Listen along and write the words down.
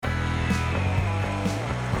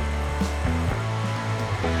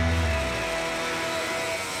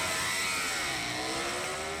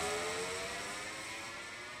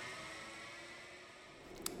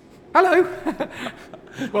Hello.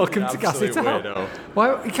 Welcome to Gas It Out.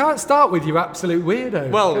 Well, you can't start with you absolute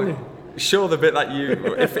weirdo. Well, show the bit that you...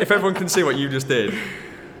 if everyone can see what you just did.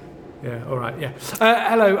 Yeah, all right, yeah.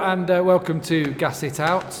 Hello and welcome to Gas It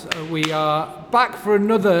Out. We are back for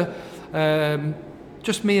another,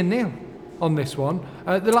 just me and Neil on this one.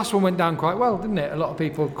 The last one went down quite well, didn't it? A lot of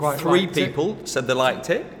people quite Three liked it. people said they liked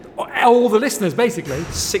it. All the listeners, basically.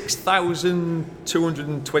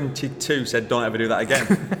 6,222 said don't ever do that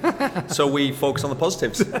again. So we focus on the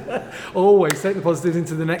positives. Always take the positives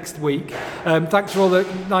into the next week. Thanks for all the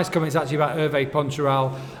nice comments actually about Hervé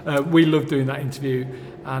Poncharal. We loved doing that interview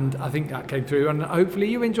and I think that came through, and hopefully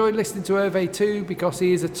you enjoyed listening to Hervé too, because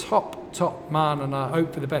he is a top man, and I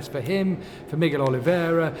hope for the best for him, for Miguel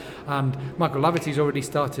Oliveira, and Michael Laverty's already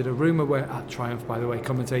started a rumour where, at Triumph by the way,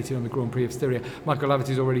 commentating on the Grand Prix of Styria, Michael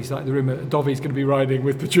Laverty's already started the rumour that Dovi's going to be riding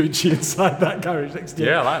with Petrucci inside that garage next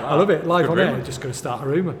year. Yeah, I like that. I love it, live Good on rumour. air, just going to start a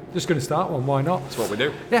rumour, just going to start one, why not? That's what we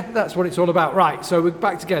do. Yeah, that's what it's all about. Right, so we're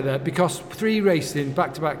back together because 3 racing,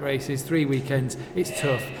 back-to-back races, 3 weekends, it's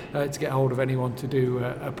tough to get hold of anyone to do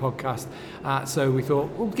a podcast. So we thought,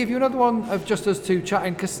 we'll give you another one of just us two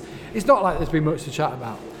chatting, because it's not like there's been much to chat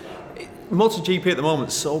about. MotoGP at the moment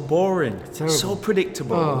is so boring, Terrible. so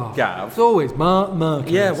predictable, Gav. It's always Mark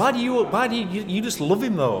Marquez. Yeah, why do you just love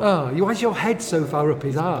him though? Why is your head so far up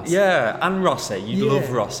his arse? Yeah, and Rossi, you Yeah. love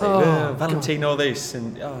Rossi. Oh, Valentino this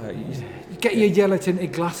and Get your yellow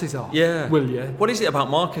tinted glasses off, yeah. will you? What is it about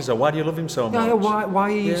Marquez though? Why do you love him so much? Yeah, why are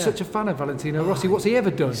you Yeah. such a fan of Valentino Rossi? What's he ever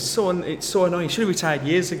done? It's so annoying. He should have retired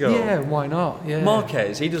years ago. Yeah, why not? Yeah.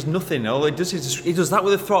 Marquez, he does nothing. All he does is he does that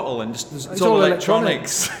with a throttle and just it's all all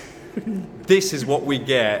electronics. This is what we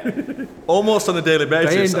get almost on a daily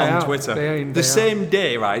basis Day in, day on out. Twitter. Day in, The day same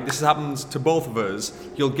day, right? This happens to both of us.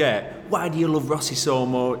 You'll get, why do you love Rossi so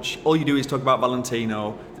much? All you do is talk about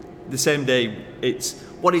Valentino. The same day, it's,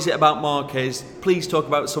 what is it about Marquez? Please talk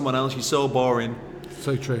about someone else. You're so boring.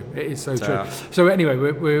 So true. It is so So- true. So anyway,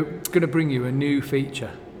 we're going to bring you a new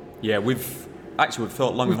feature. Yeah, we've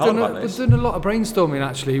thought long We've and hard done, about this. we've done a lot of brainstorming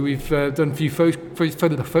actually. We've done a few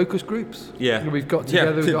focus groups. Yeah. We've got Yeah,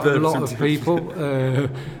 together, we've got a lot of the- people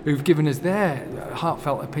who've given us their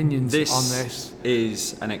heartfelt opinions This on this.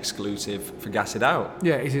 is an exclusive for Gas It Out.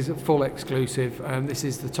 Yeah, it is a full exclusive. This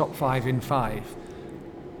is the top 5 in 5.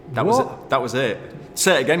 That was it. That was it.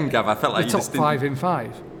 Say it again, Gav. I felt like The you top just didn't. 5 in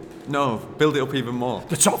 5. No, build it up even more.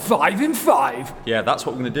 The top 5 in 5. Yeah, that's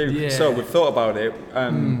what we're going to do. Yeah. So we've thought about it.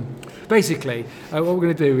 Basically, what we're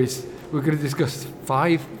going to do is we're going to discuss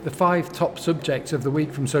the 5 top subjects of the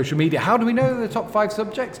week from social media. How do we know the top 5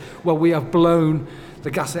 subjects? Well, we have blown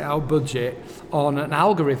the Gas It Out budget on an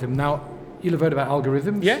algorithm. Now, you'll have heard about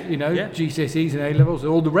algorithms. Yeah, You know, yeah. GCSEs and A-levels,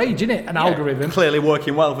 all the rage, innit? An algorithm. Clearly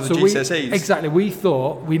working well for the GCSEs. Exactly. We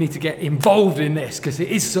thought we need to get involved in this because it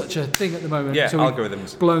is such a thing at the moment. Yeah, so we've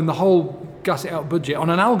algorithms. blown the whole Gas It Out budget on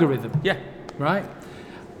an algorithm. Yeah. Right?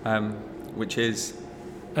 Which is...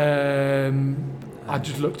 I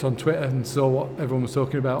just looked on Twitter and saw what everyone was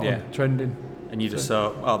talking about Yeah. on trending. And you just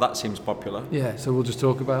thought, oh, that seems popular. Yeah, so we'll just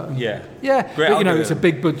talk about them. Yeah. Yeah, Great but you know, it's a algorithm.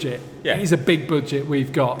 big budget. Yeah. It is a big budget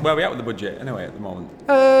we've got. Where are we at with the budget anyway at the moment?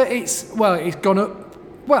 It's gone up.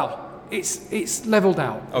 Well, it's levelled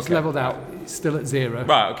out. It's Okay. levelled out. It's still at 0.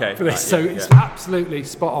 Right, okay. For this, Right, so yeah, it's yeah. absolutely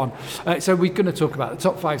spot on. So we're going to talk about the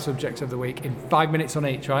top 5 subjects of the week in 5 minutes on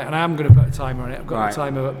each, right? And I am going to put a timer on it. I've got Right. the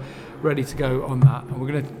timer up, ready to go on that. And we're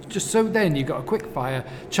going to just so then you've got a quick fire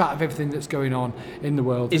chat of everything that's going on in the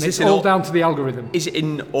world. Is and this it's in all all- down to the algorithm. Is it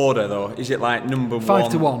in order, though? Is it like number 5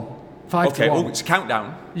 one? to 1. 5 Okay, to 1. oh, it's a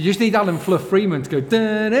countdown. You just need Alan Fluff Freeman to go.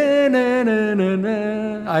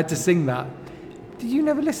 Da-na-na-na-na-na. I had to sing that. Did you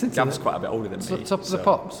never listen to Gav's that? quite a bit older than me. Top of the so-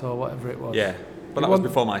 Pops or whatever it was. Yeah, but It that was wasn't-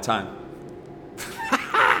 before my time.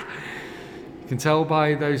 You can tell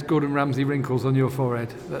by those Gordon Ramsay wrinkles on your forehead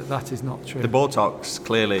that that is not true. The Botox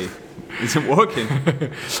clearly isn't working.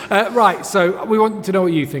 Right, so we want to know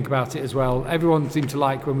what you think about it as well. Everyone seemed to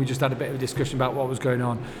like when we just had a bit of a discussion about what was going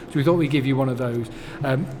on. So we thought we'd give you one of those.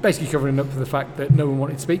 Basically covering up for the fact that no one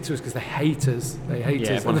wanted to speak to us because they hate us. They hate Yeah, us.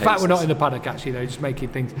 And everyone the fact hates we're not us. in the paddock, actually, though, just making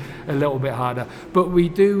things a little bit harder. But we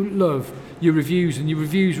do love your reviews, and your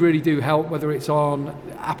reviews really do help, whether it's on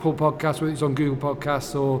Apple Podcasts, whether it's on Google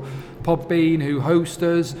Podcasts, or Podbean, who host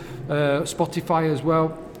us, Spotify as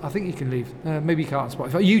well. I think you can leave. Maybe you can't on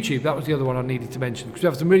Spotify. YouTube, that was the other one I needed to mention, because we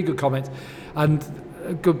have some really good comments and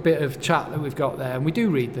a good bit of chat that we've got there, and we do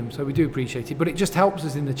read them, so we do appreciate it. But it just helps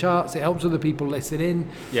us in the charts. It helps other people listen in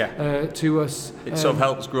to us. It sort of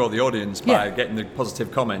helps grow the audience by getting the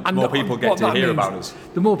positive comments. And More people get what to that hear means, about us.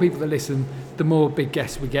 The more people that listen, the more big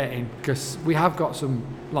guests we get in, because we have got some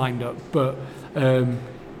lined up, but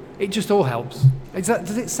It just all helps.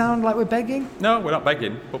 Does it sound like we're begging? No, we're not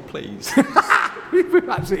begging, but please. We're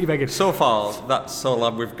absolutely begging. So far, that's all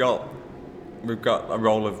we've got. We've got a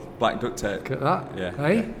roll of black duct tape. Look at that. Yeah.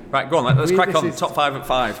 Hey? Yeah. Right, go on. Let's crack This on. is Top 5 at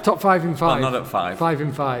 5. Top 5 in 5. Well, not at 5. 5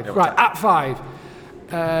 in 5. Yeah, Right, at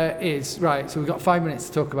 5 is... Right, so we've got 5 minutes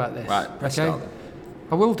to talk about this. Right, let's okay? start then.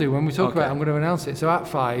 I will do when we talk Okay. about it. I'm going to announce it. So at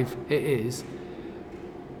 5, it is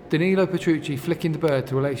Danilo Petrucci flicking the bird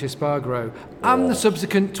to Alessia Spargaro and the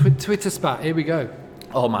subsequent Twitter spat. Here we go.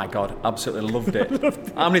 Oh my God, absolutely loved it.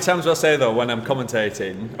 How many times do I say though when I'm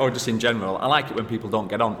commentating, or just in general, I like it when people don't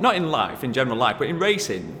get on. Not in life, in general life, but in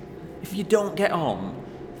racing, if you don't get on,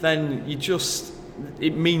 then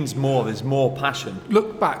it means more, there's more passion.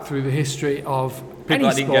 Look back through the history of People any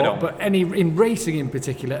that didn't get sport, on. but in racing in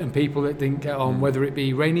particular, and people that didn't get on, whether it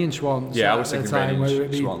be Rainey and Schwantz Yeah, I at was the thinking time, Rainey whether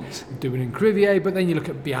and it be Schwantz. doing in Crivier, but then you look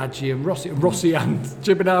at Biaggi and Rossi and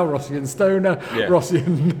Gibernal, Rossi and Stoner, Yeah. Rossi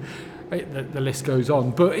and... The list goes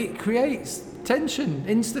on, but it creates tension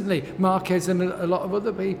instantly. Marquez and a lot of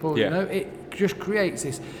other people, Yeah. you know, it just creates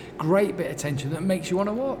this great bit of tension that makes you want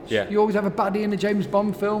to watch. Yeah. You always have a baddie in a James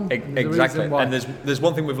Bond film. There's a Exactly. reason why. And there's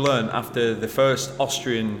one thing we've learned after the first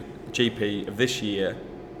Austrian GP of this year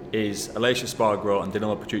is Alessia Spargaro and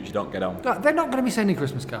Danilo Petrucci don't get on. No, they're not going to be sending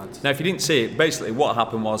Christmas cards. Now, if you didn't see it, basically what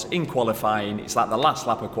happened was in qualifying, it's like the last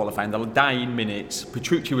lap of qualifying, the dying minutes.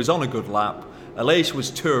 Petrucci was on a good lap. Alessia was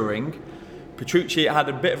touring. Petrucci had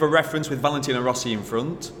a bit of a reference with Valentino Rossi in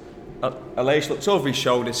front. Alessia looks over his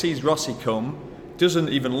shoulder, sees Rossi come, doesn't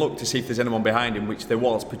even look to see if there's anyone behind him, which there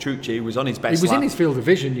was. Petrucci was on his best He was lap. in his field of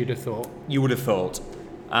vision, you'd have thought. You would have thought.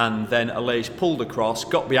 And then Alessia pulled across,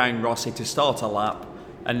 got behind Rossi to start a lap,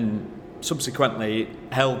 and subsequently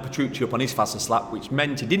held Petrucci up on his fastest lap, which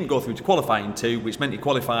meant he didn't go through to qualifying 2, which meant he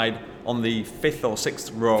qualified on the 5th or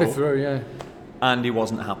 6th row. 5th row, yeah. And he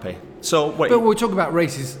wasn't happy. So, wait. But we're talking about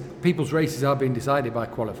races. People's races are being decided by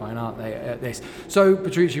qualifying, aren't they, at this? So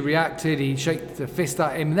Petrucci reacted, he shaked the fist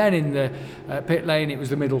at him. Then in the pit lane, it was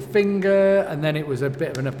the middle finger, and then it was a bit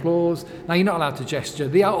of an applause. Now, you're not allowed to gesture.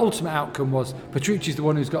 The ultimate outcome was Petrucci's the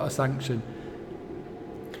one who's got a sanction.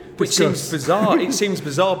 Which seems bizarre. It seems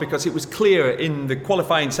bizarre because it was clear in the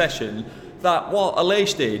qualifying session that what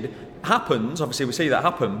Alessia did happens. Obviously, we see that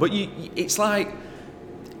happen. But it's like...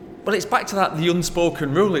 Well, it's back to the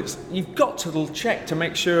unspoken rule. You've got to check to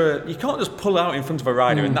make sure you can't just pull out in front of a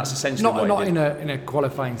rider, and that's essentially what not he did. in a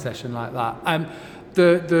qualifying session like that.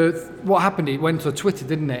 What happened? It went to Twitter,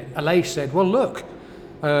 didn't it? Alessia said, "Well, look,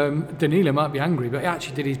 Danilo might be angry, but he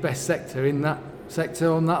actually did his best sector in that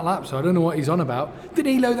sector on that lap. So I don't know what he's on about."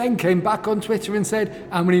 Danilo then came back on Twitter and said,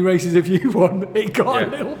 "How many races have you won?" It got a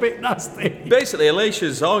little bit nasty. Basically,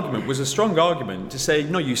 Alessia's argument was a strong argument to say,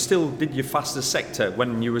 no, you still did your fastest sector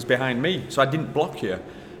when you was behind me, so I didn't block you.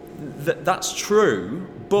 That's true,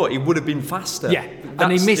 but it would have been faster. Yeah,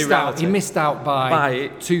 and he missed out. He missed out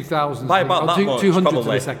by 2,000. By about that much, 200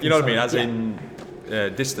 probably. of a second. You know what I mean? As in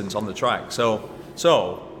distance on the track. So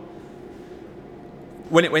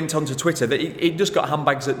when it went onto Twitter, it just got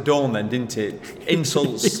handbags at dawn then, didn't it?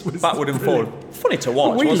 Insults backward and forward. Funny to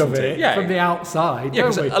watch, we wasn't love it Yeah. from the outside. Yeah,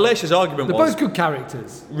 don't because we? Alessia's argument They're was... both good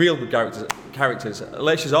characters. Real good characters.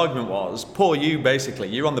 Alessia's argument was, poor you, basically.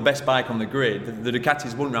 You're on the best bike on the grid. The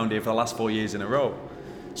Ducatis won round here for the last 4 years in a row.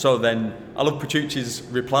 So then, I love Petrucci's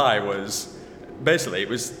reply was... Basically, it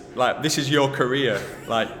was like, this is your career.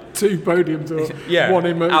 Like 2 podiums or yeah, one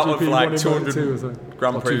in MotoGP, out of one like in 200 Moto2 or something.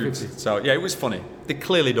 Grand Or Prix. 250. So yeah, it was funny. They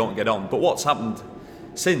clearly don't get on. But what's happened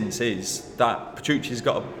since is that Petrucci's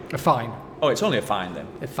got A fine. Oh, it's only a fine then.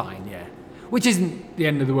 A fine, yeah. Which isn't the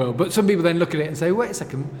end of the world. But some people then look at it and say, wait a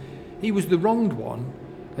second, he was the wronged one,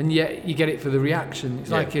 and yet you get it for the reaction. It's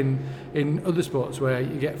like in other sports where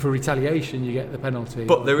you get for retaliation, you get the penalty.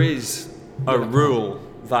 But there is a rule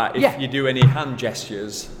that if you do any hand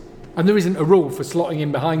gestures... And there isn't a rule for slotting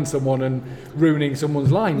in behind someone and ruining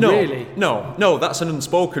someone's line, really. No, that's an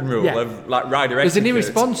unspoken rule of like rider etiquette. There's an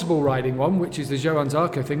irresponsible riding one, which is the Johan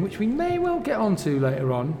Zarco thing, which we may well get onto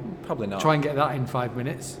later on. Probably not. Try and get that in 5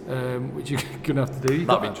 minutes, which you're going to have to do.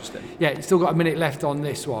 That'd be interesting. Yeah, you've still got a minute left on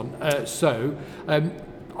this one.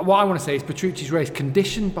 What I want to say is Petrucci's race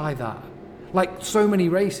conditioned by that. Like so many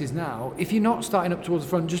races now, if you're not starting up towards the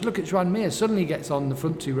front, just look at Joan Mir. Suddenly gets on the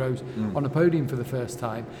front 2 rows on a podium for the first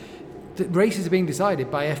time. The races are being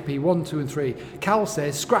decided by FP1, 2 and 3. Cal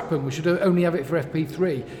says, scrap them, we should only have it for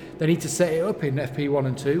FP3. They need to set it up in FP1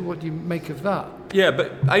 and 2. What do you make of that? Yeah,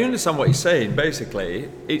 but I understand what he's saying.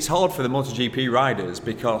 Basically, it's hard for the MotoGP riders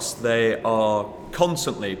because they are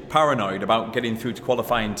constantly paranoid about getting through to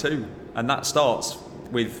qualifying 2. And that starts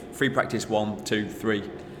with free practice 1, 2, 3.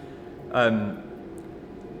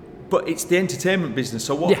 But it's the entertainment business.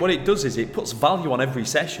 So what it does is it puts value on every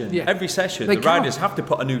session. Yeah. Every session, the riders have to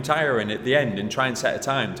put a new tyre in at the end and try and set a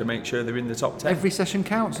time to make sure they're in the top 10. Every session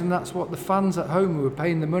counts, and that's what the fans at home who are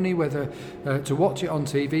paying the money, whether to watch it on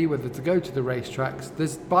TV, whether to go to the racetracks.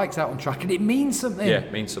 There's bikes out on track, and it means something. Yeah,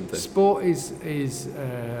 it means something. Sport is it's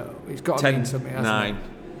got to 10, mean something, hasn't 9, it?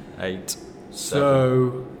 8.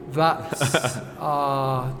 So that's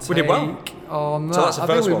our We did well. take on that. So that's the I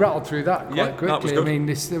first think we one. rattled through that quite quickly. that was good.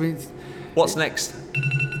 I mean, What's next?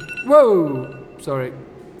 whoa! Sorry,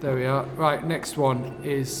 there we are. Right, next one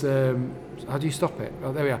is. How do you stop it?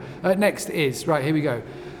 Oh, there we are. Next is right. Here we go.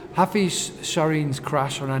 Hafiz Shaheen's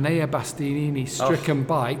crash on Enea Bastianini's stricken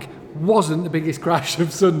bike wasn't the biggest crash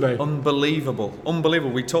of Sunday. Unbelievable.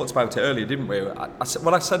 We talked about it earlier, didn't we?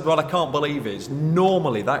 What I can't believe is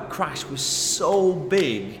normally that crash was so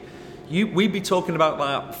big. We'd be talking about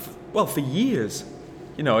that for years.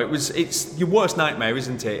 You know, it's your worst nightmare,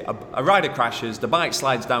 isn't it? A rider crashes, the bike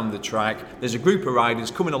slides down the track, there's a group of riders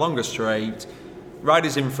coming along a straight,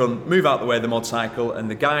 riders in front move out the way of the motorcycle, and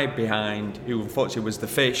the guy behind, who unfortunately was the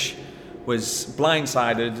fish, was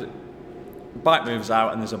blindsided. Bike moves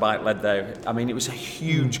out and there's a bike led there. I mean, it was a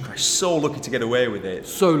huge crash. So lucky to get away with it.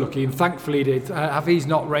 So lucky, and thankfully he did. Hafiz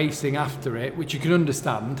not racing after it, which you can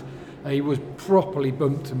understand. He was properly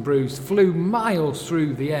bumped and bruised, flew miles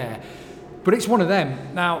through the air. But it's one of them.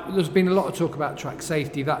 Now, there's been a lot of talk about track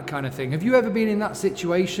safety, that kind of thing. Have you ever been in that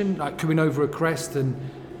situation, like coming over a crest and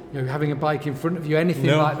having a bike in front of you, anything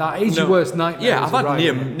like that? It's your worst nightmare. Yeah, I've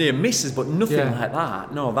had near misses, but nothing like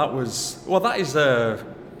that. No, that is.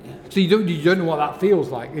 So you don't know what that feels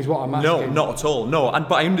like, is what I'm asking. No, not at all. No,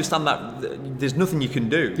 but I understand that there's nothing you can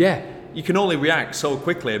do. Yeah. You can only react so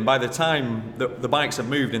quickly, and by the time the bikes have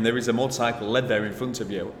moved and there is a motorcycle led there in front of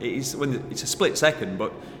you, it's a split second,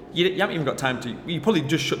 but you haven't even got time to. You probably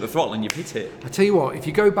just shut the throttle and you've hit it. I tell you what, if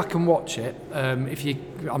you go back and watch it,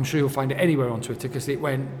 I'm sure you'll find it anywhere on Twitter because it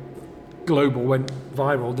went global, went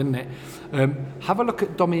viral, didn't it? Have a look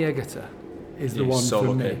at Domi Egerter, is the one so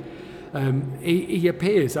from lucky. me. He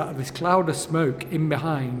appears out of this cloud of smoke in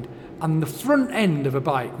behind, and the front end of a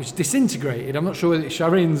bike, which disintegrated. I'm not sure whether it's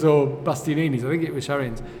Shaheen's or Bastianini's. I think it was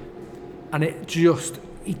Shaheen's. And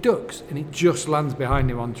he ducks and it just lands behind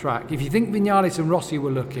him on track. If you think Vinales and Rossi were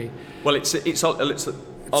lucky, well, it's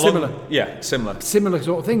similar. Similar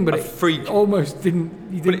sort of thing, but freak. Almost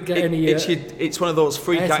didn't. You didn't get any. It's one of those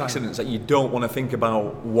freak accidents that you don't want to think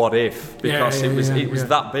about. What if? Because it was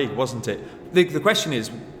that big, wasn't it? The question is,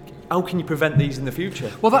 how can you prevent these in the future?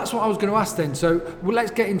 Well, that's what I was going to ask then. So, let's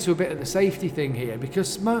get into a bit of the safety thing here,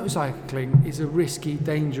 because motorcycling is a risky,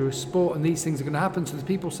 dangerous sport, and these things are going to happen. So there's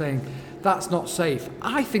people saying that's not safe.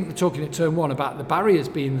 I think they're talking at turn one about the barriers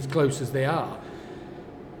being as close as they are.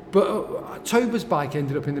 But Toba's bike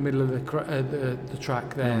ended up in the middle of the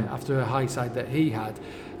track there after a high side that he had.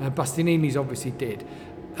 Bastianini's obviously did.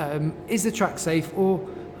 Is the track safe, or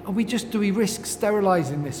do we risk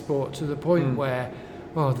sterilising this sport to the point where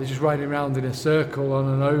they're just riding around in a circle on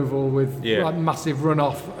an oval with like massive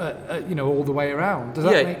runoff, all the way around? Does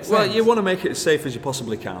that make sense? Well, you want to make it as safe as you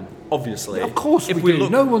possibly can, obviously. Yeah, of course we do.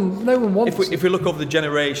 No one wants it. If we look over the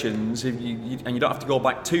generations, and you don't have to go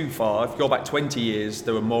back too far, if you go back 20 years,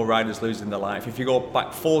 there were more riders losing their life. If you go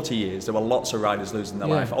back 40 years, there were lots of riders losing their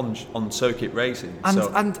life on circuit racing.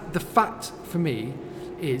 And the fact for me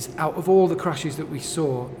is, out of all the crashes that we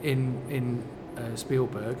saw in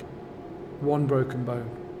Spielberg, one broken bone,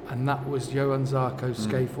 and that was Johan Zarco's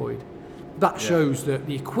scaphoid. That shows that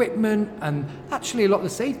the equipment, and actually a lot of the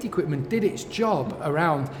safety equipment, did its job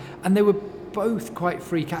around, and they were both quite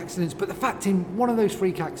freak accidents. But the fact, in one of those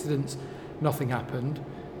freak accidents, nothing happened,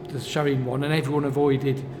 the Shaheen one, and everyone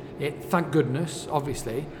avoided it, thank goodness,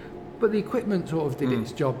 obviously. But the equipment sort of did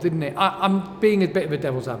its job, didn't it? I'm being a bit of a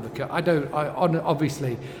devil's advocate.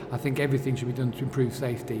 Obviously, I think everything should be done to improve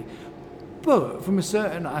safety. But from a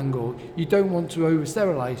certain angle, you don't want to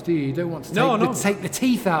over-sterilise, do you? You don't want to take the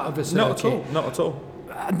teeth out of a circuit. Not at all.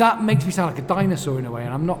 That makes me sound like a dinosaur in a way,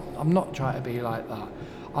 and I'm not trying to be like that.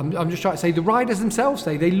 I'm just trying to say the riders themselves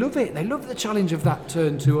say they love it. They love the challenge of that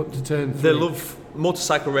turn 2 up to turn 3.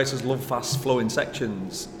 Motorcycle racers love fast-flowing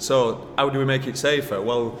sections. So how do we make it safer?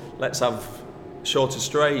 Well, let's have shorter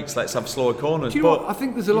straights, let's have slower corners. Do you know what? I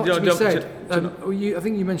think there's a lot to be said. I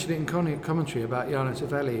think you mentioned it in commentary about Jarno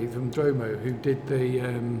Cervelli from Dromo, who did the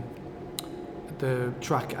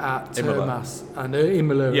track at Termas and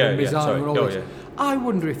Imola and Misano and all this. Yeah. I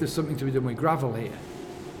wonder if there's something to be done with gravel here.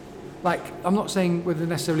 Like, I'm not saying whether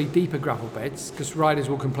necessarily deeper gravel beds, because riders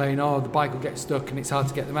will complain, the bike will get stuck and it's hard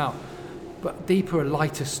to get them out. but deeper, a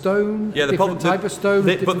lighter stone, Yeah, the different problem- type of stone,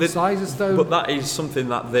 different size of stone. But that is something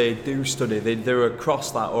that they do study. They're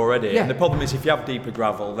across that already. Yeah. And the problem is if you have deeper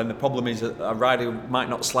gravel, then the problem is that a rider might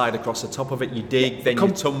not slide across the top of it. You dig, then you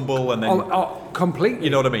tumble, and then completely. you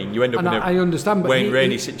know what I mean. You end up And in I understand, but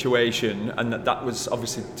rainy situation, and that was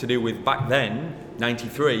obviously to do with back then,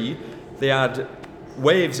 '93. They had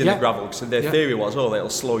waves in the gravel, so their theory was, it'll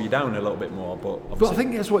slow you down a little bit more. But I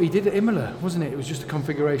think that's what he did at Imola, wasn't it? It was just a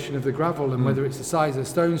configuration of the gravel and whether it's the size of the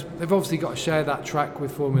stones. They've obviously got to share that track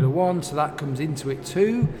with Formula One, so that comes into it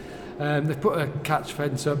too. They've put a catch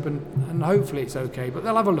fence up and hopefully it's okay, but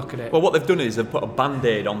they'll have a look at it. Well, what they've done is they've put a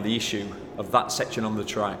band-aid on the issue of that section on the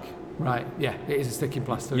track. Right, yeah, it is a sticking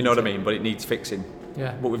plaster. You know what I mean? But it needs fixing.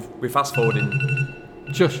 Yeah. But we're fast forwarding.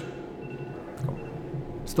 Shush.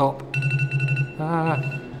 Stop.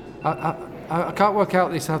 I can't work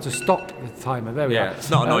out how to stop the timer. There we are. Yeah, it's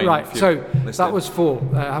not annoying. Right, so listening. that was 4.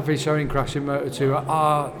 Happy showing crash in Moto 2.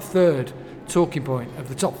 Our third talking point of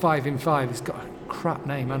the top 5 in 5. It's got a crap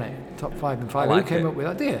name, hasn't it? Top 5 in 5. like Who came it. up with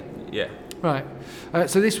that? Dear. Yeah. Right.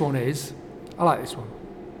 So this one is. I like this one.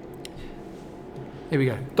 Here we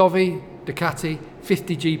go. Dovi, Ducati,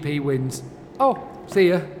 50 GP wins. Oh, see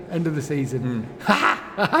ya. End of the season. It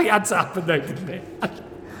had to happen though, didn't it?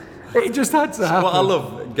 It just had to happen. Well, I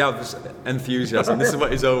love Gav's enthusiasm. This is what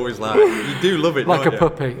he's always like. You do love it, like don't a you?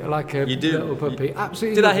 puppy, like a You do. little puppy.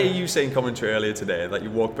 Absolutely. Did I love hear it. you say in commentary earlier today that you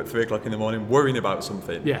woke up at 3 o'clock in the morning worrying about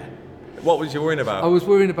something? Yeah. What was you worrying about? I was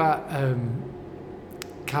worrying about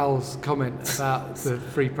Cal's comment about the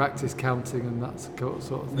free practice counting and that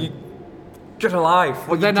sort of thing. Get alive. What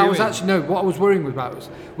But then you I was doing? actually what I was worrying about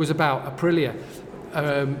was about Aprilia.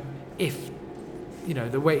 If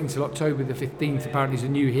they're waiting till October the 15th. Apparently, there's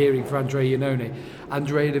a new hearing for Andrea Iannone.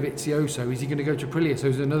 Andrea Dovizioso, is he going to go to Aprilia? So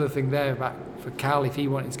there's another thing there about for Cal if he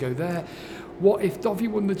wanted to go there. What if Dovi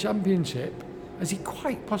won the championship, as he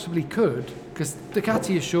quite possibly could? Because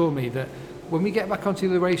Ducati assure me that when we get back onto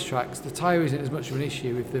the racetracks, the tyre isn't as much of an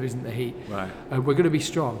issue if there isn't the heat. Right. We're going to be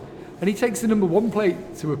strong. And he takes the number 1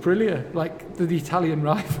 plate to Aprilia, like the Italian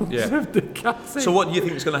rivals of Ducati. So what do you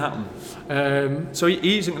think is going to happen? So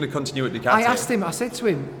he isn't going to continue at Ducati? I asked him, I said to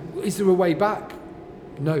him, is there a way back?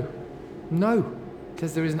 No.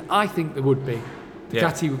 Because there isn't. I think there would be.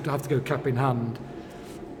 Ducati would have to go cap in hand.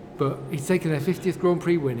 But he's taken their 50th Grand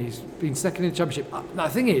Prix win. He's been second in the championship. The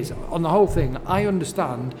thing is, on the whole thing, I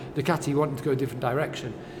understand Ducati wanting to go a different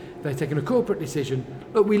direction. They're taking a corporate decision.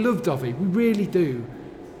 Look, we love Dovi, we really do.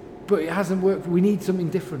 But it hasn't worked. We need something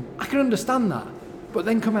different. I can understand that. But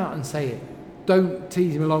then come out and say it. Don't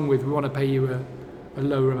tease him along with, we want to pay you a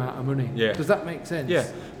lower amount of money. Yeah. Does that make sense? Yeah.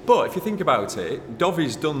 But if you think about it,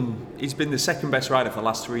 Dovi's he's been the second best rider for the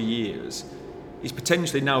last 3 years. He's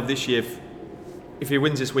potentially now this year, if he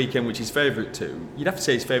wins this weekend, which he's favourite to, you'd have to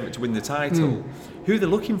say he's favourite to win the title. Who are they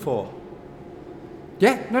looking for?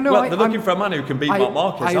 Yeah, no. Well, they're looking for a man who can beat Marc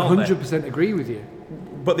Marquez, I aren't they? 100% agree with you.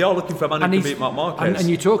 But they are looking for a man who can beat Marc Marquez. And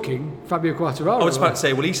you're talking Fabio Quartararo. I was about to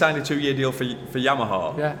say, well, he signed a 2-year deal for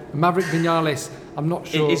Yamaha. Yeah, Maverick Vinales, I'm not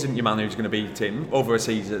sure. It isn't your man who's going to beat him over a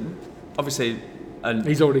season. Obviously, and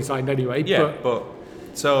he's already signed anyway. yeah, but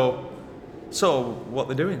so what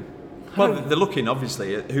they're doing? Well, they're looking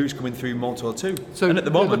obviously at who's coming through Moto 2. So and at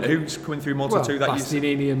the moment, who's coming through Moto 2 that you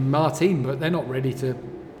Bastianini and Martin, but they're not ready to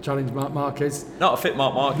challenge Marc Marquez. not a fit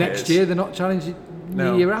Marc Marquez. Next year, they're not challenging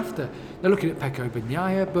the year after. They're looking at Pecco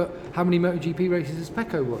Bagnaia, but how many MotoGP races has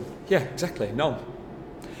Pecco won? Yeah, exactly. None.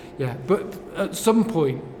 Yeah, but at some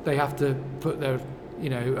point they have to put their,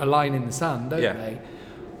 a line in the sand, don't they?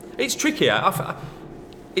 It's tricky.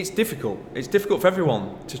 It's difficult. It's difficult for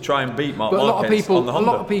everyone to try and beat Marc But Marquez on the Honda.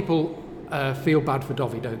 a lot of people feel bad for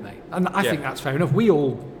Dovi, don't they? And I think that's fair enough. We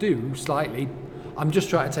all do slightly. I'm just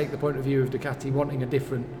trying to take the point of view of Ducati wanting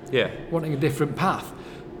a different path.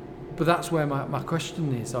 But that's where my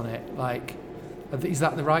question is on it. Like, is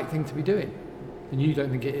that the right thing to be doing? And you don't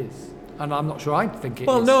think it is? And I'm not sure I think it is.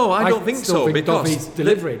 Well, no, I don't think still so. Think Because Dovi's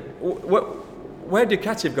delivering. Where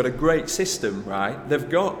Ducati have got a great system, right? They've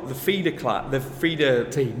got the feeder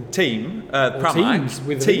team, Pramac, teams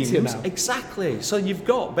with Avintia now. Exactly. So you've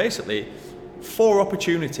got basically 4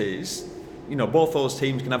 opportunities. Both those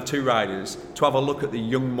teams can have 2 riders to have a look at the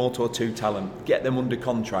young Moto 2 talent, get them under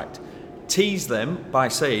contract, tease them by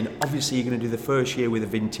saying, obviously you're going to do the first year with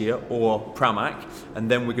Avintia or Pramac,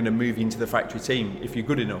 and then we're going to move you into the factory team if you're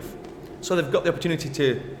good enough. So they've got the opportunity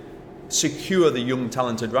to secure the young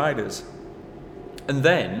talented riders. And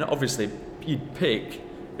then, obviously, you'd pick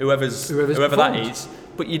whoever that is,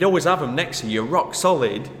 but you'd always have them next to you, rock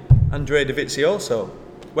solid, Andrea Dovizioso.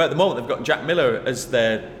 Where at the moment they've got Jack Miller as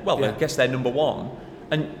I guess their number 1.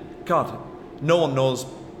 And God, no one knows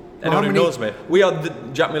anyone who knows me, we are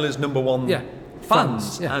Jack Miller's number one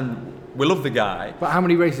fans, and we love the guy. But how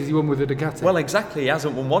many races he won with a Ducati? Well, exactly, he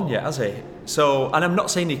hasn't won one yet, has he? So, and I'm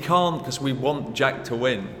not saying he can't because we want Jack to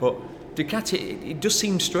win, but Ducati, it does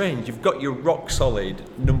seem strange. You've got your rock solid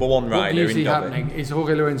number one rider. What do you see in Dobby. happening? Is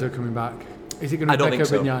Jorge Lorenzo coming back? Is it going to be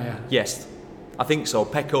Pecco Bagnaia? Yes, I think so.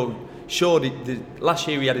 Pecco showed it. Last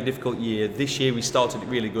year he had a difficult year. This year he started it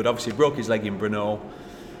really good. Obviously broke his leg in Brno.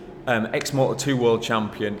 Ex-Moto2 world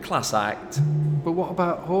champion, class act. But what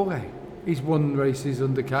about Jorge? He's won races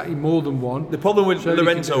on Ducati, more than one. The problem with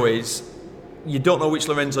Lorenzo is you don't know which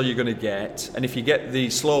Lorenzo you're going to get, and if you get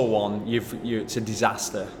the slow one, it's a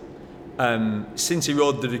disaster. Since he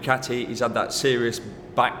rode the Ducati, he's had that serious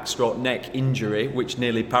back/neck injury, which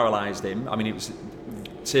nearly paralysed him. I mean, it was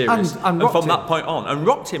serious. And from that point on, and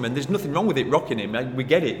rocked him, and there's nothing wrong with it rocking him. We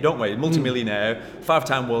get it, don't we? Multimillionaire,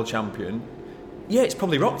 5-time world champion. Yeah, it's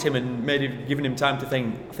probably rocked him and given him time to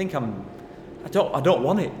think. I don't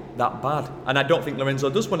want it that bad, and I don't think Lorenzo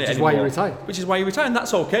does want it anymore. Which is why he retired. And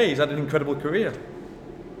that's okay. He's had an incredible career.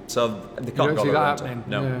 So they can't see that happening.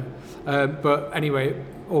 No. Yeah. But anyway,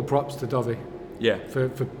 all props to Dovi. Yeah. For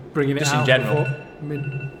bringing it just out. Just in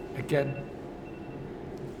general. Again.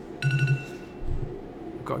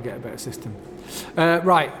 I've got to get a better system.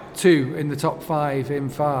 Right, 2 in the top 5 in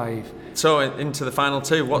 5. So into the final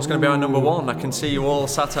 2. What's going to be our number 1? I can see you all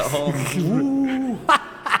sat at home.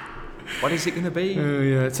 What is it going to be?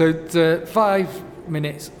 Yeah. So 5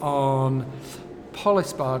 minutes on Pol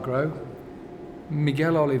Espargaro,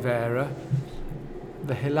 Miguel Oliveira,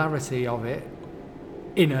 the hilarity of it,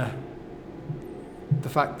 the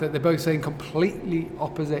fact that they're both saying completely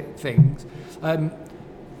opposite things.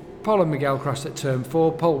 Pol and Miguel crashed at turn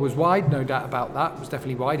 4. Pol was wide, no doubt about that. Was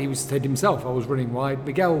definitely wide. He said himself, I was running wide.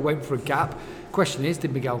 Miguel went for a gap. Question is,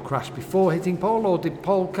 did Miguel crash before hitting Pol, or did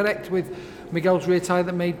Pol connect with Miguel's rear tyre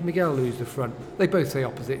that made Miguel lose the front? They both say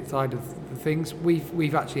opposite side of the things.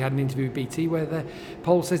 We've actually had an interview with BT where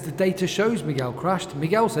Pol says the data shows Miguel crashed.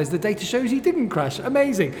 Miguel says the data shows he didn't crash.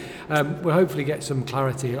 Amazing. We'll hopefully get some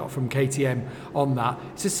clarity from KTM on that.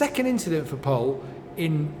 It's the second incident for Pol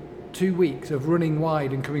in 2 weeks of running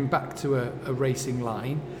wide and coming back to a racing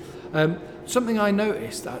line. Something I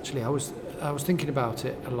noticed, actually, I was thinking about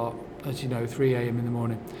it a lot, as you know, 3 a.m. in the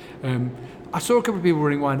morning. I saw a couple of people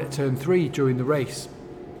running wide at turn 3 during the race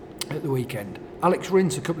at the weekend. Alex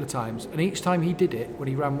Rins a couple of times, and each time he did it, when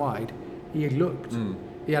he ran wide, he had looked.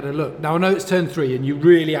 He had a look. Now I know it's turn 3, and you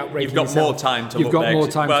really outrage yourself. You've got more time to look. You've got more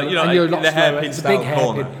time. Well, you know, and you're a lot the slower. hairpin It's a big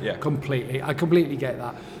corner. hairpin. Yeah. Completely. I completely get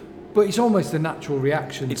that. But it's almost a natural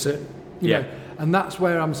reaction to, you know, and that's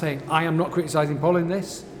where I'm saying I am not criticising Pol in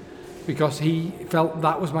this, because he felt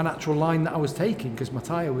that was my natural line that I was taking because my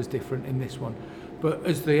tyre was different in this one. But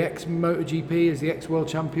as the ex-MotoGP, as the ex-world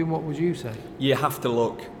champion, what would you say? You have to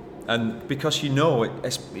look, and because you know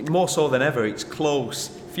it's more so than ever, it's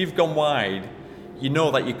close. If you've gone wide, you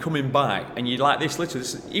know that you're coming back, and you're like this. Literally,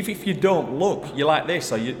 if you don't look, you're like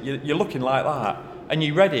this, or you're looking like that, and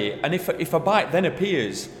you're ready. And if a bite then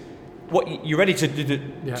appears, you're ready to do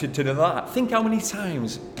that. Think how many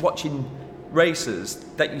times watching races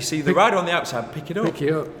that you see the rider on the outside pick it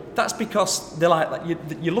up. That's because they're like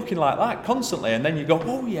you're looking like that constantly, and then you go,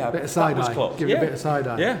 oh yeah, bit of side eye. Close. Give it a bit of side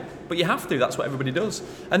eye. Yeah, but you have to. That's what everybody does,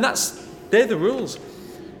 and they're the rules.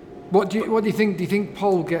 What do you think? Do you think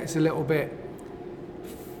Pol gets a little bit?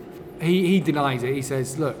 He denies it. He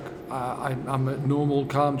says, look, I'm at normal,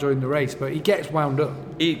 calm during the race, but he gets wound up.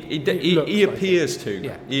 He appears to.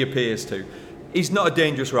 Yeah. He appears to. He's not a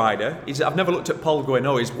dangerous rider. I've never looked at Pol going,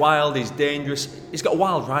 oh, he's wild, he's dangerous. He's got a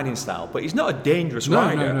wild riding style, but he's not a dangerous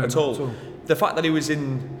rider at all. The fact that he was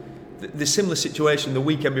in the similar situation the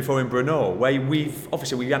weekend before in Brno, where we've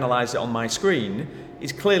analysed it on my screen,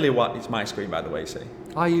 is clearly it's my screen, by the way, see.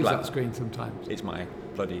 I use that screen sometimes. It's my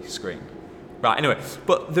bloody screen. Right, anyway,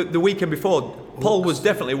 but the weekend before, Pol was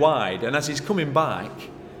definitely wide, and as he's coming back,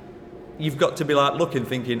 you've got to be like looking,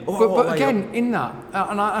 thinking, oh. But again, in that,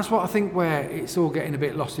 that's what I think where it's all getting a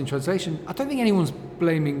bit lost in translation. I don't think anyone's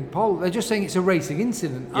blaming Pol. They're just saying it's a racing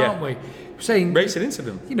incident, aren't we? Saying racing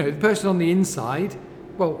incident. You know, the person on the inside.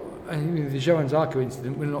 Well, the Johann Zarco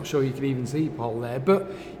incident, we're not sure you can even see Pol there,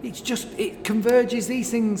 but it converges.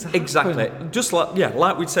 These things happen. Exactly. Just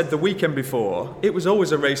like we'd said the weekend before, it was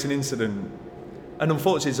always a racing incident, and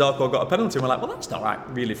unfortunately Zarco got a penalty. And we're like, well, that's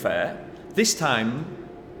not really fair. This time,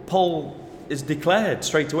 Pol is declared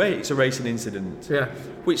straight away it's a racing incident,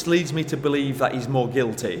 which leads me to believe that he's more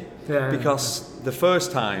guilty, because the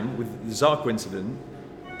first time with the Zarco incident,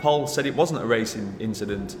 Pol said it wasn't a racing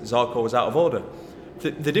incident, Zarco was out of order.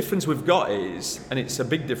 The difference we've got is, and it's a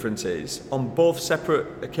big difference, is on both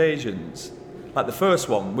separate occasions, Like the first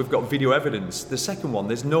one, we've got video evidence. The second one,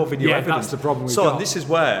 there's no video evidence. That's the problem we've so got. This is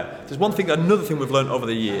where there's another thing we've learned over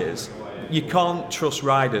the years. You can't trust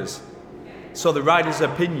riders. So the riders'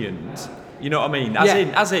 opinions, you know what I mean?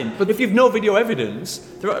 As in. But if you've no video evidence,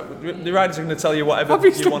 the riders are going to tell you whatever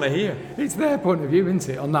Obviously, you want to hear. It's their point of view, isn't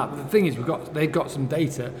it, on that? But the thing is, they've got some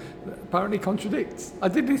data that apparently contradicts. I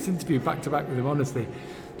did this interview back to back with them, honestly.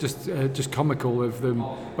 Just comical of them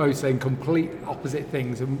both saying complete opposite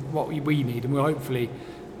things and what we need, and we'll hopefully,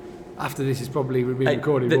 after this is probably being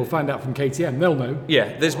recorded, we'll find out from KTM. They'll know.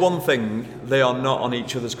 Yeah, there's one thing: they are not on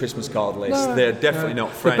each other's Christmas card list. No, They're definitely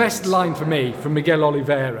not friends. The best line for me from Miguel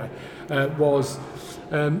Oliveira was,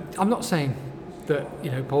 "I'm not saying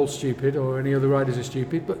that Paul's stupid or any other riders are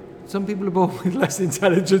stupid, but some people are born with less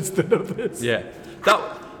intelligence than others." Yeah,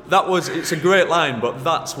 it's a great line, but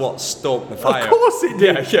that's what stoked the fire. Of course it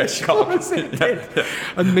did. Yeah, sure. Of course it did.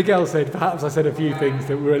 And Miguel said, perhaps I said a few things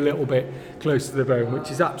that were a little bit close to the bone,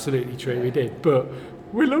 which is absolutely true, he did. But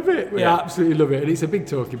we love it. We absolutely love it. And it's a big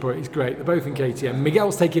talking point. It's great. They're both in KTM.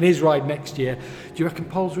 Miguel's taking his ride next year. Do you reckon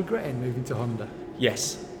Paul's regretting moving to Honda?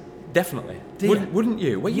 Yes, definitely. you? Wouldn't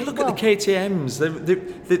you? Well, you look at the KTMs,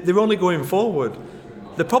 they're only going forward.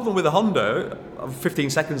 The problem with the Honda, 15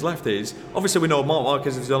 seconds left, is obviously we know Marc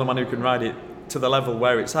Marquez is the only man who can ride it to the level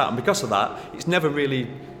where it's at, and because of that,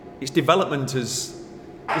 its development has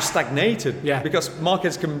stagnated. Yeah. Because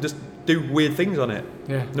Marquez can just do weird things on it.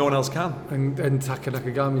 Yeah. No one else can. And Taka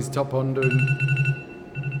Nakagami's top Honda and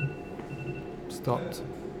stopped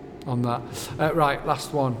on that. Right,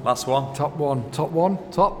 last one. Last one. Top one. Top one.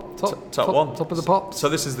 Top one. Top of the pops. So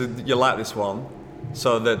this is you like this one.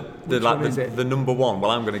 So the number one,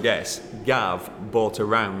 well, I'm going to guess, Gav bought a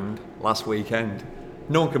round last weekend.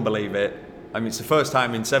 No one can believe it. I mean, it's the first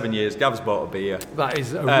time in 7 years Gav's bought a beer. That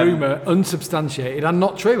is a rumour, unsubstantiated and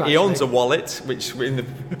not true, actually. He owns a wallet, which in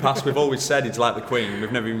the past we've always said it's like the Queen.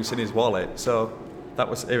 We've never even seen his wallet. So that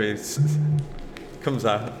was, here it is. Comes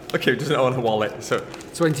out. Okay, he doesn't own a wallet. So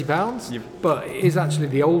 £20, but it is actually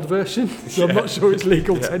the old version, so I'm not sure it's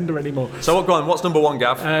legal tender anymore. So what's number one,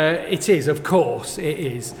 Gav? It is, of course, it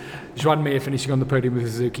is Joan Mir finishing on the podium with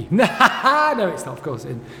Suzuki. No, it's not, of course.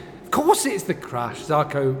 Of course it's the crash.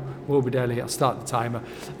 Zarco Morbidelli, I'll start the timer.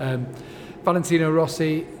 Valentino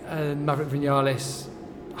Rossi and Maverick Vinales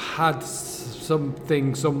had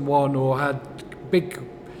someone or had big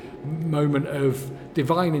moment of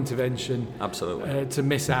divine intervention, absolutely, to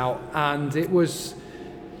miss out, and it was.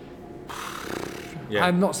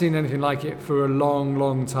 I've not seen anything like it for a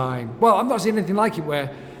long time. Well, I've not seen anything like it where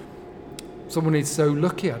someone is so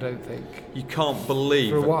lucky. I don't think you can't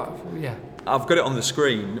believe. For what? Yeah. I've got it on the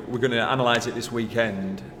screen. We're going to analyse it this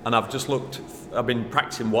weekend, and I've just looked. I've been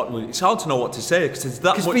practicing it's hard to know what to say because there's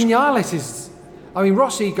that much. Because Vinales is. I mean,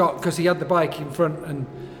 Rossi got because he had the bike in front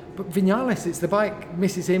But Vinales, it's the bike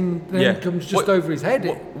misses him, then comes just over his head.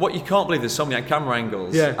 What you can't believe, there's so many camera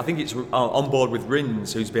angles. Yeah. I think it's on board with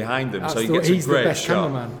Rins, who's behind them, so he gets he's a great the best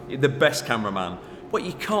shot. cameraman. The best cameraman. What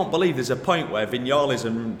you can't believe, there's a point where Vinales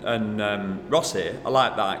and Rossi are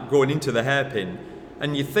like that, going into the hairpin,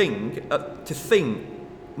 and you think,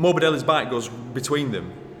 Morbidelli's bike goes between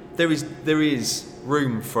them. There is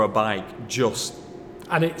room for a bike just.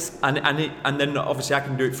 And then obviously I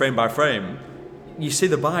can do it frame by frame. You see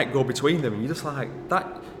the bike go between them, and you're just like, that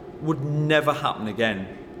would never happen again.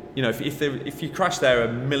 You know, if you crash there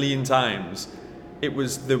a million times, it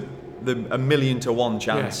was the 1,000,000 to 1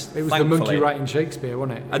 chance. Yeah, it was thankfully. The monkey writing Shakespeare,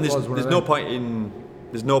 wasn't it? And there's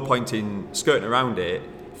no point in skirting around it.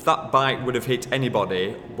 If that bike would have hit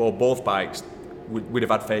anybody, or both bikes, would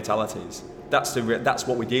have had fatalities. That's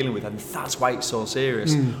what we're dealing with, and that's why it's so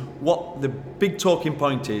serious. What the big talking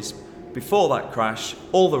point is. Before that crash,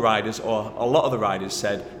 all the riders, or a lot of the riders,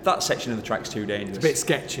 said that section of the track's too dangerous. It's a bit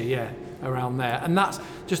sketchy, around there. And that's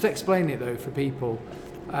just explain it though for people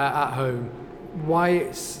at home why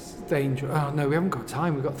it's dangerous. Oh no, we haven't got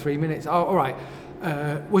time. We've got 3 minutes. Oh, all right.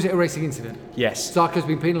 Was it a racing incident? Yes. Zarco's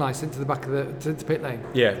been penalised, sent to the back of to pit lane.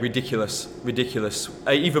 Yeah, ridiculous.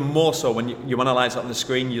 Even more so when you analyse it on the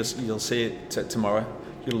screen, you'll see it tomorrow.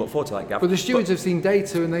 You'll look forward to that, Gav. But the stewards have seen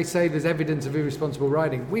data and they say there's evidence of irresponsible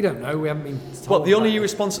riding. We don't know. We haven't been told. Well,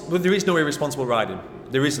 there is no irresponsible riding.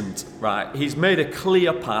 There isn't, right? He's made a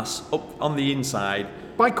clear pass up on the inside.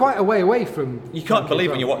 By quite a way away from... You can't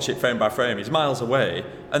believe when you watch it frame by frame. He's miles away.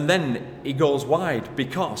 And then he goes wide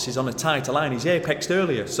because he's on a tighter line. He's apexed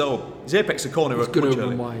earlier. So he's apexed the corner much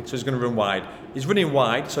earlier. So he's going to run wide. He's running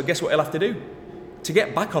wide, so guess what he'll have to do? To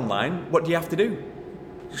get back on line, what do you have to do?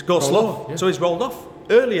 Just go slow. Yeah. So he's rolled off.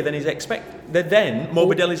 Earlier than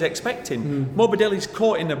Morbidelli's expecting. Morbidelli's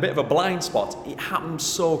caught in a bit of a blind spot. It happened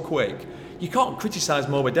so quick. you can't criticise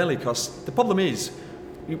Morbidelli because the problem is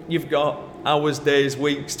you've got hours, days,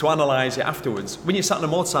 weeks to analyse it afterwards. When you're sat on a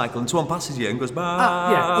motorcycle and someone passes you and goes,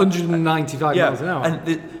 195 miles an hour.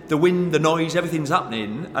 And the wind, the noise, everything's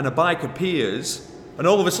happening, and a bike appears, and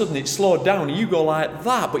all of a sudden it's slowed down, and you go like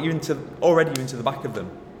that, but you're into the back of them.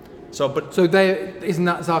 So isn't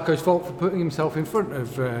that Zarco's fault for putting himself in front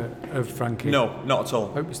of Frankie? No, not at all.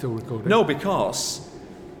 I hope you're still recording. No, because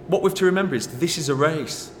what we've to remember is this is a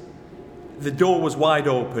race. The door was wide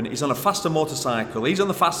open. He's on a faster motorcycle. He's on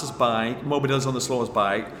the fastest bike. Morbidelli's on the slowest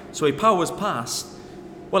bike. So he powers past.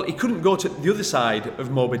 Well, he couldn't go to the other side of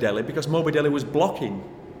Morbidelli because Morbidelli was blocking.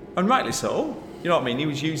 And rightly so. You know what I mean? He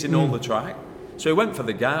was using all the track. So he went for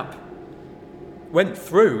the gap, went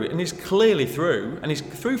through, and he's clearly through. And he's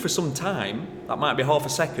through for some time. That might be half a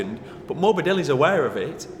second. But Morbidelli's aware of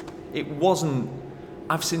it. It wasn't...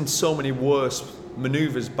 I've seen so many worse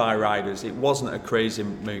manoeuvres by riders. It wasn't a crazy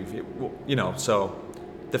move, so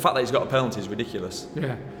the fact that he's got a penalty is ridiculous.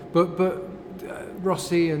 Yeah, but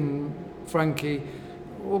Rossi and Frankie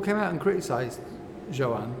all came out and criticised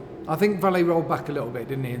Joan. I think Valle rolled back a little bit,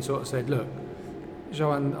 didn't he, and sort of said, look,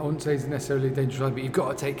 Joan, I wouldn't say he's necessarily a dangerous rider, but you've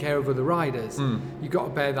got to take care of other riders. You've got to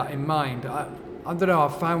bear that in mind. I don't know, I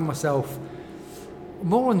found myself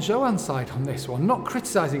more on Joan's side on this one, not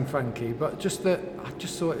criticising Frankie, but just that I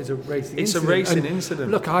just saw it as a racing incident. It's a racing incident.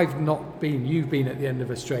 Look, you've been at the end of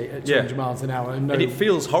a straight at 200 miles an hour. And it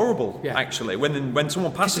feels horrible, actually, when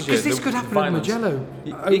someone passes you. Because this could happen at Mugello.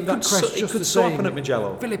 It could so happen at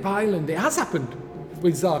Mugello. Phillip Island, it has happened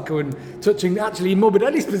with Zarco and touching, actually in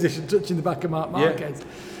Morbidelli's position, touching the back of Marc Marquez. Yeah.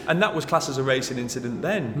 And that was classed as a racing incident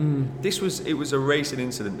then. It was a racing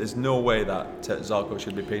incident. There's no way that Zarco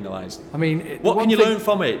should be penalised. I mean... What can you learn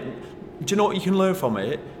from it? Do you know what you can learn from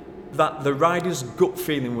it? That the rider's gut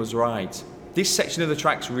feeling was right. This section of the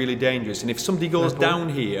track's really dangerous, and if somebody goes down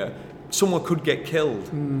here, someone could get killed.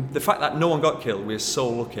 The fact that no one got killed, we're so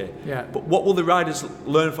lucky. Yeah. But what will the riders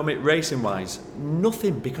learn from it racing-wise?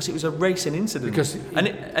 Nothing, because it was a racing incident. Because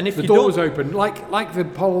and if the door was open, like the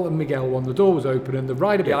Paul and Miguel one, the door was open and the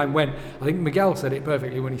rider behind went. I think Miguel said it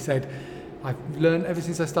perfectly when he said, I've learned ever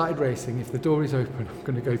since I started racing, if the door is open, I'm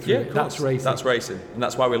going to go through it. That's racing. That's racing, and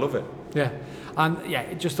that's why we love it. Yeah.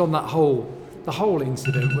 And just on that the whole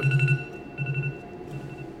incident.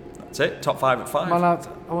 That's it, top 5 at 5.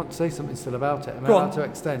 I want to say something still about it. Am I allowed to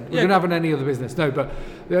extend? We're going to have any other business. No, but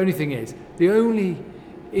the only thing is, the only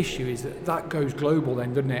issue is that goes global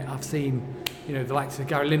then, doesn't it? I've seen, the likes of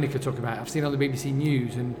Gary Lineker talk about it. I've seen on the BBC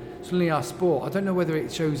News and suddenly our sport. I don't know whether it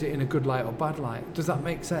shows it in a good light or bad light. Does that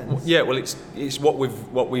make sense? Yeah, well, it's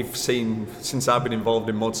what we've seen since I've been involved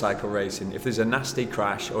in motorcycle racing. If there's a nasty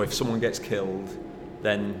crash or if someone gets killed,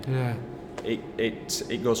 then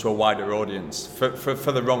it goes to a wider audience for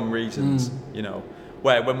the wrong reasons,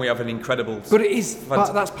 Where when we have an incredible... But it is,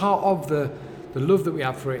 that's part of the love that we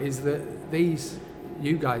have for it, is that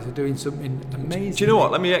you guys are doing something amazing. Do you know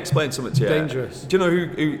what? Let me explain something to you. Dangerous. Do you know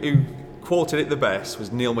who quoted it the best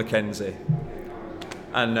was Neil Mackenzie?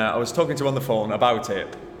 And I was talking to him on the phone about it,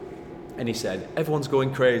 and he said, everyone's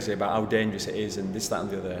going crazy about how dangerous it is and this, that and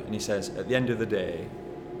the other. And he says, at the end of the day,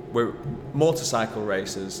 we're motorcycle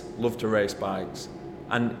racers, love to race bikes.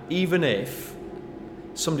 And even if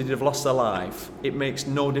somebody did have lost their life, it makes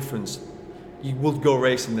no difference. You will go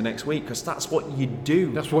racing the next week because that's what you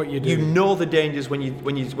do. That's what you do. You know the dangers when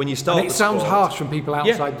you start. And it sounds harsh from people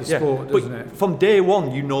outside the sport, doesn't it? From day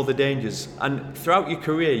one, you know the dangers, and throughout your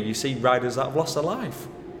career, you see riders that have lost their life.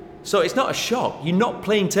 So it's not a shock. You're not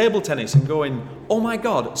playing table tennis and going, "Oh my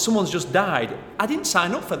God, someone's just died. I didn't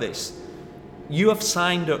sign up for this." You have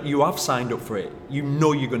signed up. You have signed up for it. You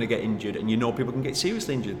know you're going to get injured, and you know people can get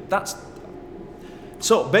seriously injured.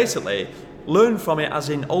 So basically, learn from it, as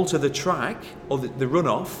in alter the track or the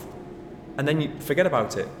runoff, and then you forget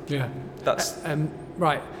about it. Yeah, that's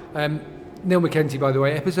right. Neil Mackenzie, by the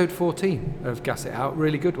way, episode 14 of Gas It Out,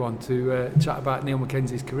 really good one to chat about Neil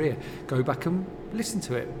Mackenzie's career. Go back and listen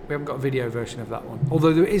to it. We haven't got a video version of that one,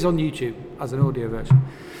 although there is on YouTube as an audio version.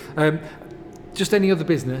 Just any other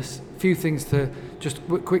business, few things to just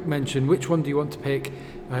quick mention. Which one do you want to pick?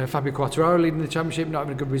 Fabio Quartararo leading the championship, not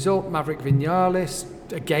having a good result. Maverick Vinales,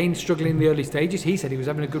 again, struggling in the early stages. He said he was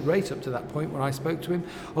having a good race up to that point when I spoke to him.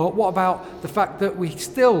 Or what about the fact that we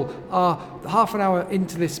still are half an hour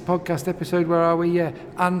into this podcast episode, where are we?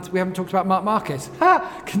 And we haven't talked about Marc Marquez.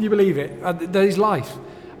 Can you believe it? There's life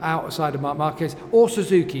outside of Marc Marquez. Or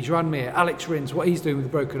Suzuki, Joan Mir, Alex Rins, what he's doing with a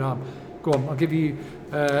broken arm. Go on, I'll give you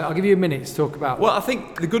a minute to talk about. Well, I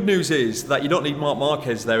think the good news is that you don't need Marc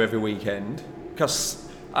Marquez there every weekend, because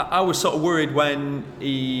I was sort of worried when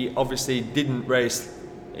he obviously didn't race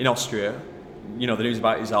in Austria, the news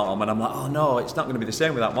about his arm, and I'm like, oh no, it's not going to be the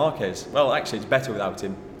same without Marquez. Well, actually, it's better without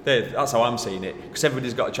him. That's how I'm seeing it, because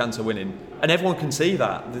everybody's got a chance of winning, and everyone can see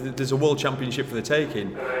that. There's a world championship for the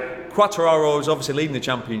taking. Quartararo is obviously leading the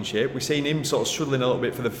championship. We've seen him sort of struggling a little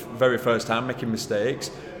bit for the very first time, making mistakes.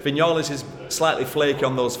 Vinales is slightly flaky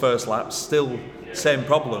on those first laps, still same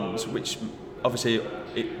problems, which obviously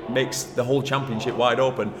it makes the whole championship wide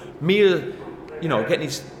open. Mir, getting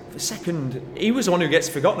his second, he was the one who gets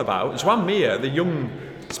forgotten about. Joan Mir, the young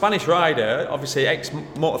Spanish rider, obviously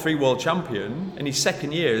ex-Moto3 world champion, in his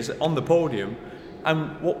second year is on the podium.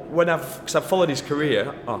 And because I've followed his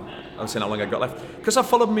career, I'm saying how long I got left. Because I've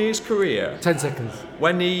followed Mir's career. 10 seconds.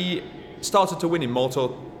 When he started to win in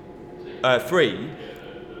Moto 3,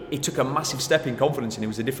 he took a massive step in confidence and he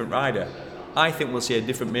was a different rider. I think we'll see a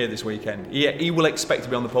different Mir this weekend. He will expect to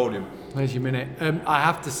be on the podium. There's your minute. I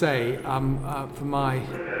have to say,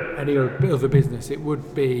 for any other business, it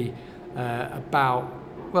would be about,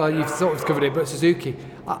 well, you've sort of covered it, but Suzuki.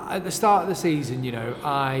 At the start of the season,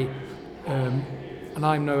 and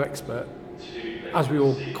I'm no expert, as we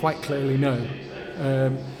all quite clearly know,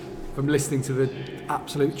 from listening to the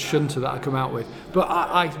absolute shunter that I come out with. But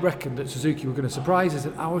I reckoned that Suzuki were going to surprise us,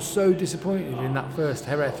 and I was so disappointed in that first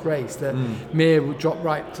Jerez race that Mir would drop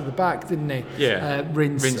right to the back, didn't he? Yeah.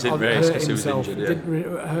 Rins didn't race hurt because he was himself. injured,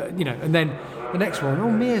 And then the next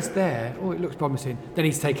one, Mir's there. Oh, it looks promising. Then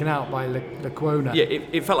he's taken out by Lecuona. Yeah,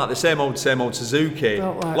 it felt like the same old Suzuki.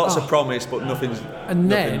 Lots of promise, but nothing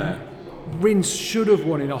there. Rins should have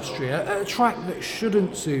won in Austria at a track that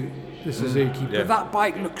shouldn't suit the Suzuki, but that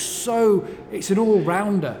bike looks it's an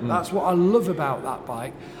all-rounder. That's what I love about that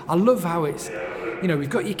bike. I love how it's, we've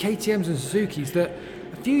got your KTMs and Suzukis that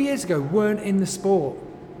a few years ago weren't in the sport,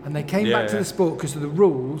 and they came back to the sport because of the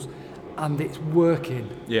rules, and it's working.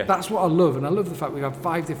 Yeah. That's what I love, and I love the fact we have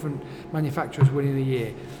 5 different manufacturers winning a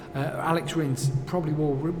year. Alex Rins probably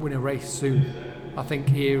will win a race soon. I think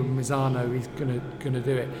here in Misano he's gonna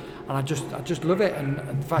do it, and I just love it, and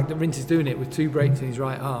the fact that Rins is doing it with 2 brakes in his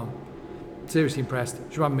right arm. Seriously impressed.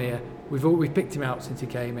 Joan Mir, we've picked him out since he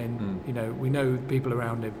came in. We know people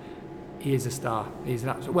around him. He is a star. He's an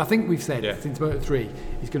absolute. Well, I think we've said since Moto3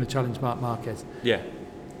 he's going to challenge Marc Marquez. Yeah.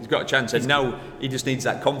 He's got a chance, and now he just needs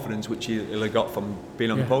that confidence, which he'll have got from being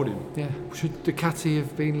on the podium. Yeah. Should Ducati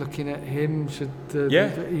have been looking at him?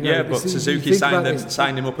 But Suzuki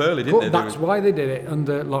signed him up early, didn't they? That's why they did it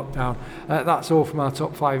under lockdown. That's all from our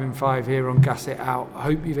top 5 in 5 here on Gas It Out. I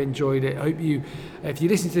hope you've enjoyed it. If you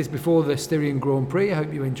listened to this before the Styrian Grand Prix, I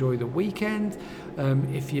hope you enjoy the weekend.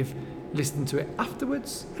 If you've listened to it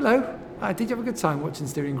afterwards, hello. Did you have a good time watching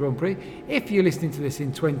Styrian Grand Prix? If you're listening to this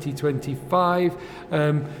in 2025,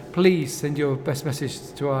 please send your best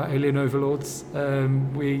message to our alien overlords.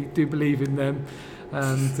 We do believe in them,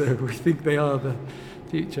 and we think they are the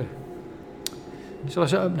future. Shall I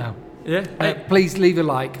shut up now? Yeah. Please leave a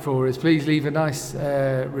like for us. Please leave a nice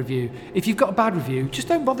review. If you've got a bad review, just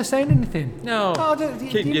don't bother saying anything. No.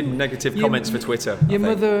 Keep your negative comments for Twitter. Your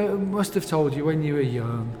mother must have told you when you were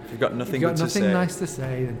young. If you've got nothing nice to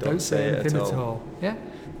say, then don't say anything at all. Yeah.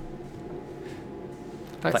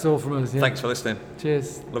 That's all from us. Yeah? Thanks for listening.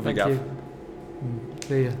 Cheers. Love you, Gav.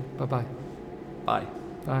 See you. Bye-bye. Bye.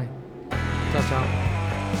 Bye. Ciao, ciao.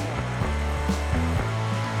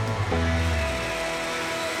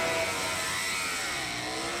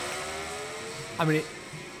 I mean,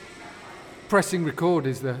 pressing record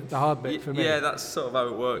is the hard bit for me. Yeah, that's sort of how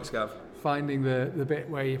it works, Gav. Finding the bit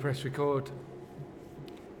where you press record.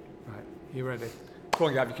 Right, you ready? Come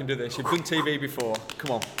on, Gav, you can do this. You've done TV before.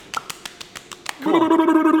 Come on. Come on.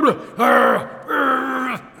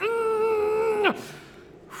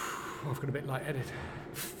 I've got a bit light-headed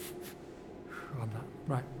on that.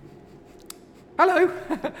 Right. Hello.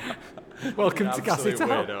 Welcome to Gas It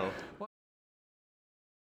Out.